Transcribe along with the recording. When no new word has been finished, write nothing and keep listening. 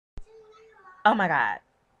Oh my God.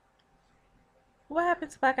 What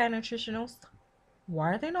happened to Black Eye Nutritionals?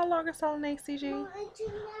 Why are they no longer selling HCG?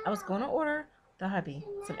 I was going to order the hubby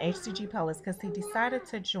some HCG pellets because he decided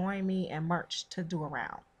to join me in March to do a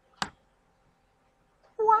round.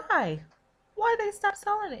 Why? Why they stop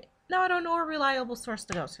selling it? Now I don't know a reliable source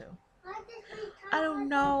to go to. I don't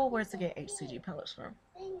know where to get HCG pellets from.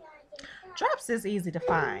 Drops is easy to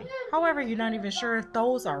find. However, you're not even sure if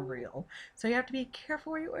those are real. So you have to be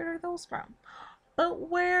careful where you order those from. But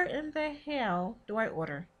where in the hell do I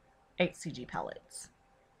order HCG pellets?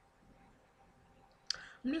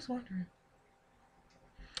 I'm just wondering.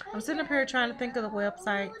 I'm sitting up here trying to think of the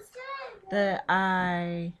websites that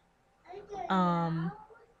I um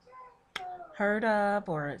heard of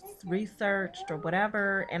or researched or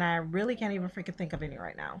whatever, and I really can't even freaking think of any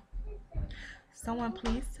right now. Someone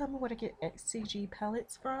please tell me where to get HCG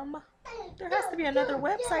pellets from. There has to be another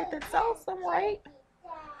website that sells them, right?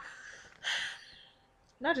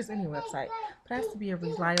 Not just any website, but it has to be a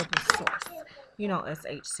reliable source. You know, us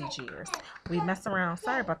HCGers. We mess around.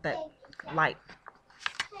 Sorry about that light.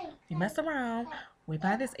 We mess around. We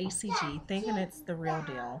buy this HCG thinking it's the real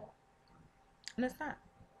deal. And it's not.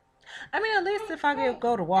 I mean, at least if I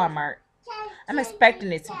go to Walmart, I'm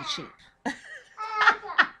expecting it to be cheap.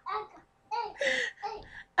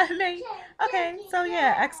 I mean, okay, so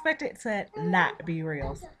yeah, I expect it to not be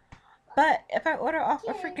real. But if I order off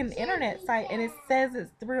a freaking internet site and it says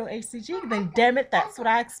it's the real HCG, then damn it, that's what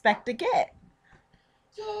I expect to get.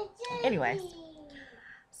 Anyways,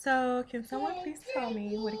 so can someone please tell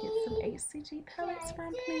me where to get some HCG pellets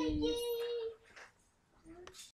from, please?